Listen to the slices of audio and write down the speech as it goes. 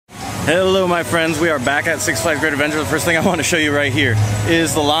Hello my friends, we are back at Six Flags Great Adventure. The first thing I want to show you right here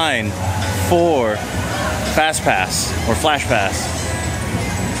is the line for Fast Pass or Flash Pass.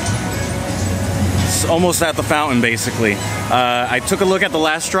 It's almost at the fountain basically. I took a look at the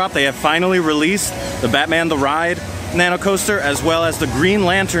last drop. They have finally released the Batman the Ride Nanocoaster as well as the Green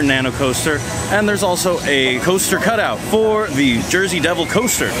Lantern Nanocoaster, and there's also a Coaster Cutout for the Jersey Devil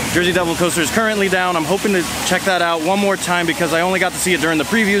Coaster. Jersey Devil Coaster is currently down. I'm hoping to check that out one more time because I only got to see it during the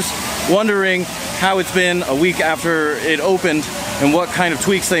previews, wondering how it's been a week after it opened and what kind of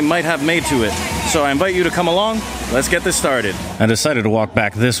tweaks they might have made to it. So I invite you to come along. Let's get this started. I decided to walk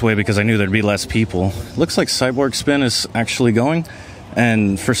back this way because I knew there'd be less people. Looks like Cyborg Spin is actually going.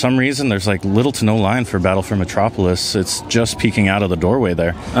 And for some reason, there's like little to no line for Battle for Metropolis. It's just peeking out of the doorway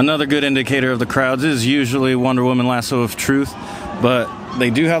there. Another good indicator of the crowds is usually Wonder Woman Lasso of Truth, but they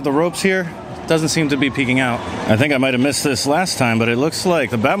do have the ropes here. Doesn't seem to be peeking out. I think I might have missed this last time, but it looks like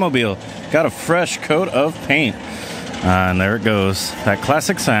the Batmobile got a fresh coat of paint. And there it goes. That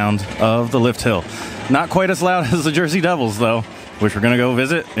classic sound of the lift hill. Not quite as loud as the Jersey Devils, though, which we're gonna go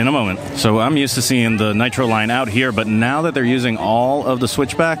visit in a moment. So I'm used to seeing the Nitro line out here, but now that they're using all of the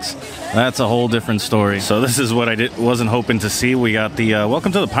switchbacks, that's a whole different story. So this is what I wasn't hoping to see. We got the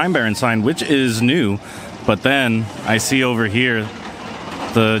Welcome to the Pine Barren sign, which is new, but then I see over here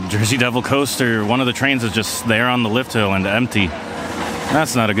the Jersey Devil Coaster. One of the trains is just there on the lift hill and empty.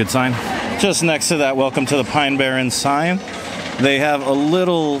 That's not a good sign. Just next to that Welcome to the Pine Barren sign, they have a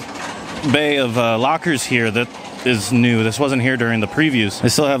little bay of lockers here that is new. This wasn't here during the previews. They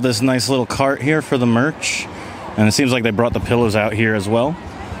still have this nice little cart here for the merch, and it seems like they brought the pillows out here as well.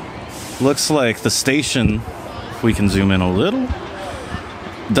 Looks like the station, if we can zoom in a little,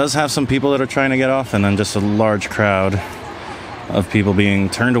 does have some people that are trying to get off, and then just a large crowd of people being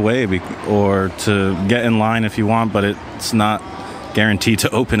turned away or to get in line if you want, but it's not guaranteed to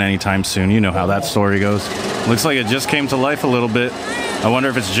open anytime soon. You know how that story goes. Looks like it just came to life a little bit. I wonder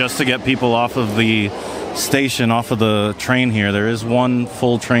if it's just to get people off of the station, off of the train here. There is one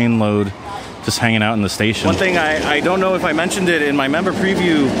full train load just hanging out in the station. One thing I don't know if I mentioned it in my member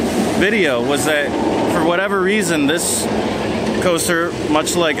preview video was that for whatever reason this coaster,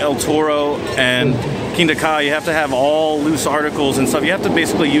 much like El Toro and Kingda Ka, you have to have all loose articles and stuff. You have to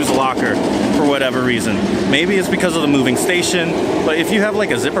basically use a locker for whatever reason. Maybe it's because of the moving station, but if you have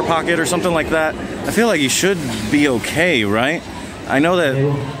like a zipper pocket or something like that, I feel like you should be okay, right? I know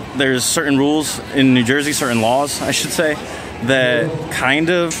that there's certain rules in New Jersey, certain laws, I should say, that kind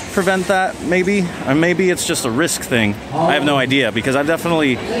of prevent that, maybe. Or maybe it's just a risk thing. I have no idea, because I've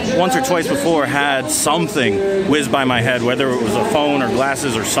definitely once or twice before had something whiz by my head, whether it was a phone or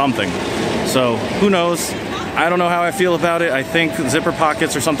glasses or something. So who knows? I don't know how I feel about it. I think zipper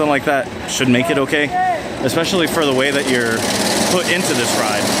pockets or something like that should make it okay, especially for the way that you're put into this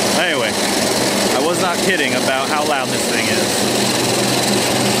ride. Anyway, I was not kidding about how loud this thing is.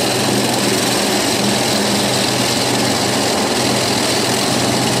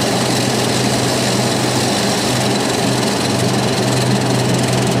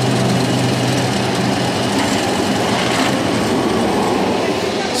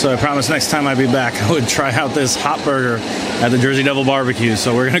 So I promised next time I'd be back, I would try out this hot burger at the Jersey Devil Barbecue.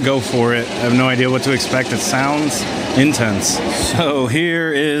 So we're gonna go for it. I have no idea what to expect. It sounds intense. So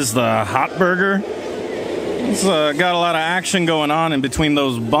here is the hot burger. It's got a lot of action going on in between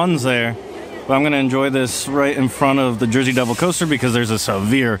those buns there. But I'm gonna enjoy this right in front of the Jersey Devil Coaster because there's a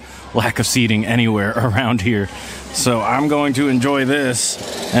severe lack of seating anywhere around here. So I'm going to enjoy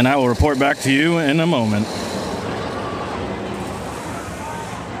this, and I will report back to you in a moment.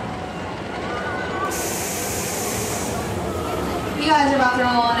 You guys are about to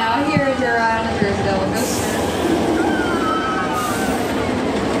roll on out. Here is your ride on the Jersey Devil Coaster.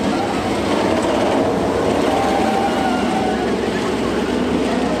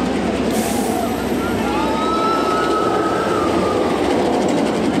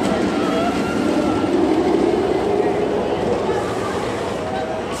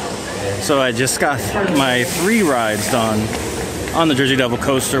 So I just got my 3 rides done on the Jersey Devil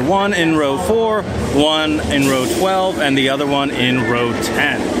Coaster. One in row 4, one in row 12, and the other one in row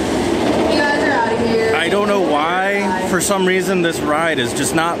 10. You guys are out of here. I don't know why, for some reason, this ride is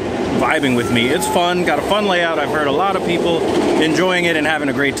just not vibing with me. It's fun, got a fun layout. I've heard a lot of people enjoying it and having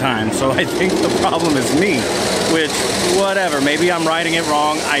a great time. So I think the problem is me, which, whatever, maybe I'm riding it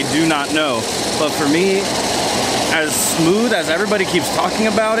wrong. I do not know. But for me, as smooth as everybody keeps talking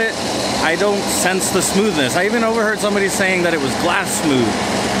about it, I don't sense the smoothness. I even overheard somebody saying that it was glass smooth.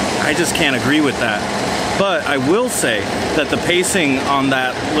 I just can't agree with that. But I will say that the pacing on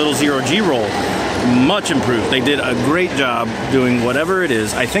that little 0G roll much improved. They did a great job doing whatever it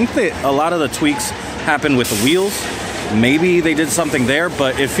is. I think that a lot of the tweaks happened with the wheels. Maybe they did something there,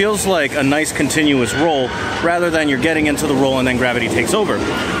 but it feels like a nice continuous roll rather than you're getting into the roll and then gravity takes over.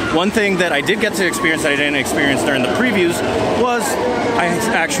 One thing that I did get to experience that I didn't experience during the previews was I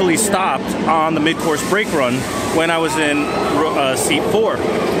actually stopped on the mid-course brake run when I was in seat 4.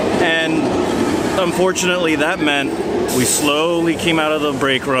 And unfortunately that meant we slowly came out of the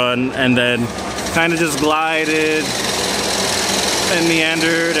brake run and then kind of just glided and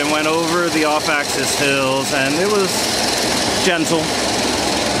meandered and went over the off-axis hills, and it was gentle.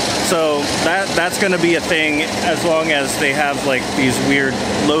 So that's going to be a thing as long as they have like these weird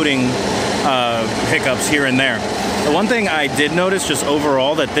loading hiccups here and there. The one thing I did notice just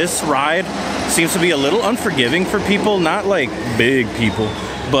overall that this ride seems to be a little unforgiving for people, not like big people,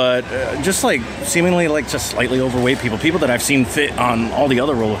 but just like seemingly like just slightly overweight people that I've seen fit on all the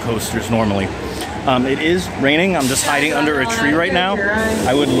other roller coasters normally. It is raining. I'm just hiding under a tree right now.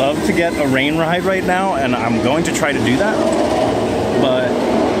 I would love to get a rain ride right now, and I'm going to try to do that. But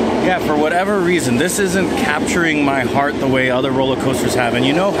yeah, for whatever reason, this isn't capturing my heart the way other roller coasters have. And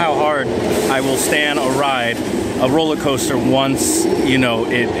you know how hard I will stand a roller coaster once, you know,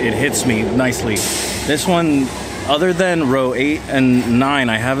 it hits me nicely. This one, other than row 8 and 9,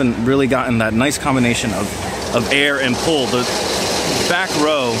 I haven't really gotten that nice combination of air and pull. The back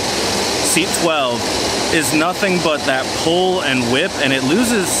row, seat 12, is nothing but that pull and whip, and it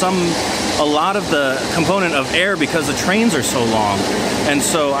loses a lot of the component of air because the trains are so long. And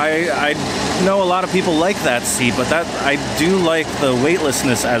so I know a lot of people like that seat, but I do like the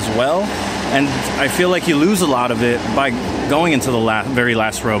weightlessness as well, and I feel like you lose a lot of it by going into the very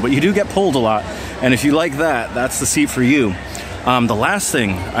last row, but you do get pulled a lot, and if you like that, that's the seat for you. The last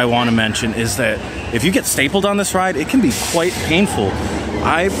thing I want to mention is that if you get stapled on this ride, it can be quite painful.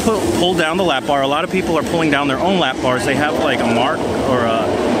 I pulled down the lap bar. A lot of people are pulling down their own lap bars. They have like a mark or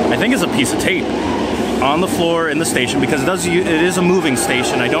I think it's a piece of tape on the floor in the station because it is a moving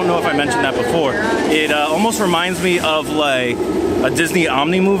station. I don't know if I mentioned that before. It almost reminds me of like a Disney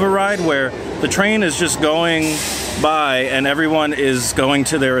Omnimover ride where the train is just going by and everyone is going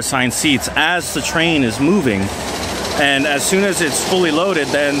to their assigned seats as the train is moving. And as soon as it's fully loaded,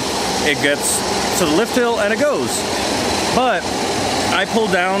 then it gets to the lift hill and it goes. But I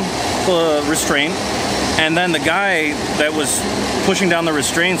pulled down the restraint, and then the guy that was pushing down the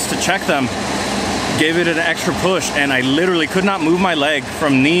restraints to check them gave it an extra push, and I literally could not move my leg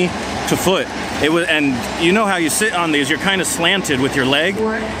from knee to foot. And you know how you sit on these, you're kind of slanted with your leg,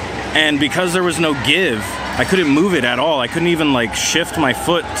 and because there was no give, I couldn't move it at all. I couldn't even like shift my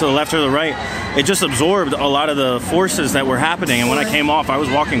foot to the left or the right. It just absorbed a lot of the forces that were happening, and when I came off, I was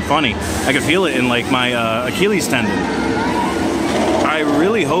walking funny. I could feel it in like my Achilles tendon. I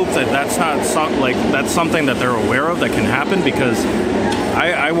really hope that that's not that's something that they're aware of that can happen, because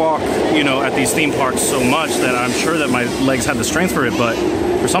I walk, you know, at these theme parks so much that I'm sure that my legs had the strength for it, but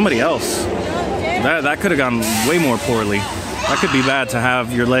for somebody else, that could have gone way more poorly. That could be bad to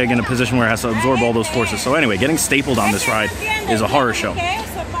have your leg in a position where it has to absorb all those forces. So anyway, getting stapled on this ride is a horror show.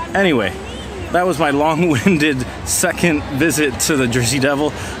 Anyway, that was my long-winded second visit to the Jersey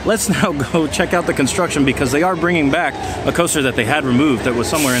Devil. Let's now go check out the construction, because they are bringing back a coaster that they had removed that was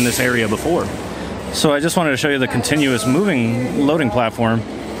somewhere in this area before. So I just wanted to show you the continuous moving loading platform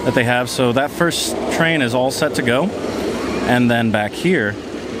that they have. So that first train is all set to go. And then back here,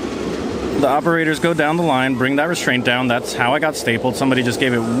 the operators go down the line, bring that restraint down. That's how I got stapled. Somebody just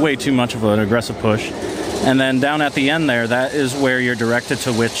gave it way too much of an aggressive push. And then down at the end there, that is where you're directed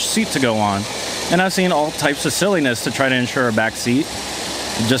to which seat to go on. And I've seen all types of silliness to try to ensure a back seat.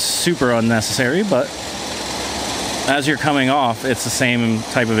 Just super unnecessary, but as you're coming off, it's the same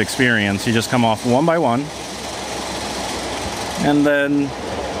type of experience. You just come off one by one, and then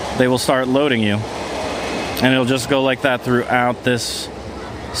they will start loading you. And it'll just go like that throughout this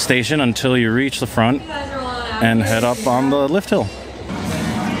station until you reach the front and head up on the lift hill.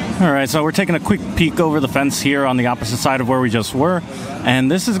 Alright, so we're taking a quick peek over the fence here on the opposite side of where we just were, and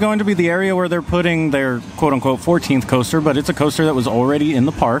this is going to be the area where they're putting their quote-unquote 14th coaster, but it's a coaster that was already in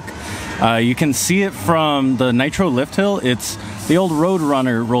the park. You can see it from the Nitro Lift Hill. It's the old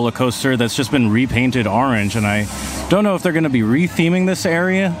Roadrunner roller coaster that's just been repainted orange, and I don't know if they're going to be re-theming this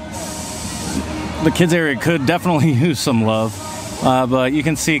area. The kids area could definitely use some love, but you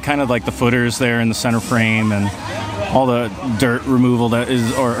can see kind of like the footers there in the center frame and all the dirt removal that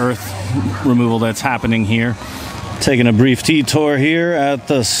is, or earth removal that's happening here. Taking a brief detour here at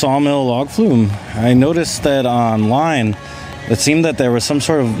the Saw Mill Log Flume. I noticed that online it seemed that there was some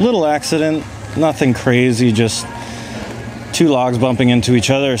sort of little accident, nothing crazy, just two logs bumping into each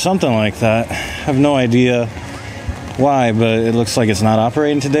other or something like that. I have no idea why, but it looks like it's not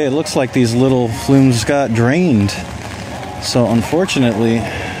operating today. It looks like these little flumes got drained. So unfortunately,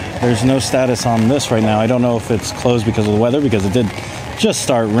 there's no status on this right now. I don't know if it's closed because of the weather, because it did just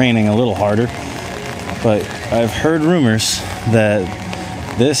start raining a little harder. But I've heard rumors that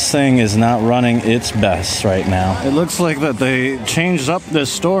this thing is not running its best right now. It looks like that they changed up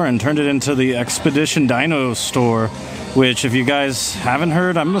this store and turned it into the Expedition Dino store, which, if you guys haven't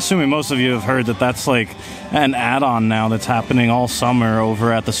heard, I'm assuming most of you have heard that that's like an add-on now that's happening all summer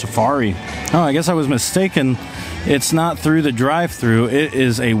over at the Safari. Oh, I guess I was mistaken. It's not through the drive-thru. It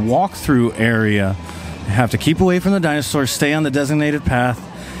is a walk-through area. You have to keep away from the dinosaurs, stay on the designated path,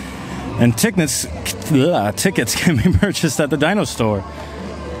 and tickets can be purchased at the Dino store.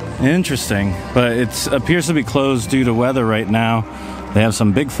 Interesting, but it appears to be closed due to weather right now. They have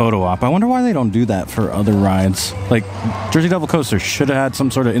some big photo op. I wonder why they don't do that for other rides. Like, Jersey Devil Coaster should have had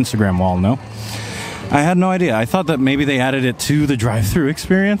some sort of Instagram wall, no? I had no idea. I thought that maybe they added it to the drive-thru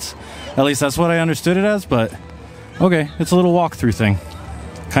experience. At least that's what I understood it as, but okay, it's a little walk-through thing.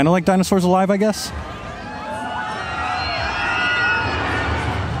 Kind of like Dinosaurs Alive, I guess.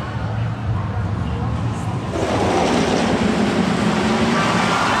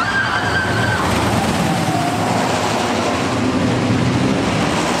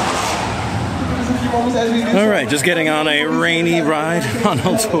 Alright, just getting on a rainy ride on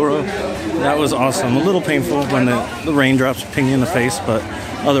El Toro. That was awesome. A little painful when the raindrops ping you in the face, but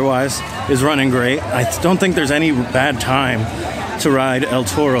otherwise is running great. I don't think there's any bad time to ride El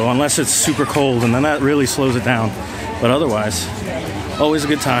Toro unless it's super cold, and then that really slows it down. But otherwise, always a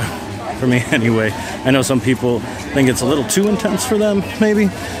good time for me anyway. I know some people think it's a little too intense for them, maybe.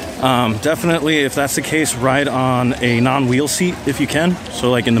 Definitely, if that's the case, ride on a non-wheel seat if you can.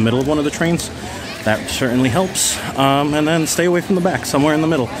 So like in the middle of one of the trains. That certainly helps. And then stay away from the back, somewhere in the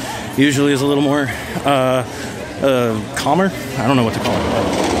middle. Usually is a little more calmer. I don't know what to call it.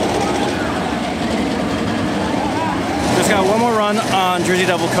 Just got one more run on Jersey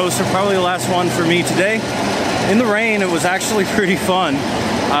Devil Coaster, probably the last one for me today. In the rain, it was actually pretty fun.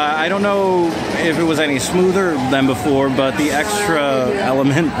 I don't know if it was any smoother than before, but the extra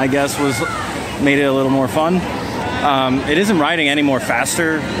element, I guess, made it a little more fun. It isn't riding any more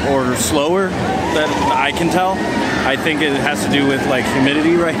faster or slower that I can tell. I think it has to do with like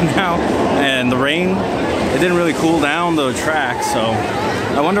humidity right now and the rain. It didn't really cool down the track, so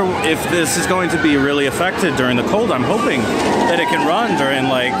I wonder if this is going to be really affected during the cold. I'm hoping that it can run during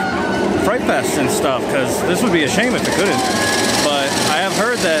like Fright Fest and stuff, because this would be a shame if it couldn't. But I have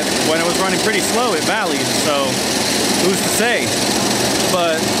heard that when it was running pretty slow, it valleyed, so who's to say?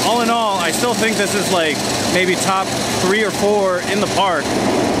 But all in all, I still think this is like maybe top 3 or 4 in the park.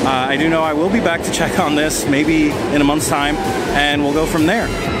 I do know I will be back to check on this maybe in a month's time, and we'll go from there.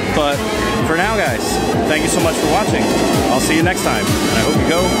 But for now, guys, thank you so much for watching. I'll see you next time, and I hope you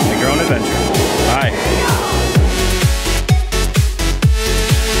go make your own adventure.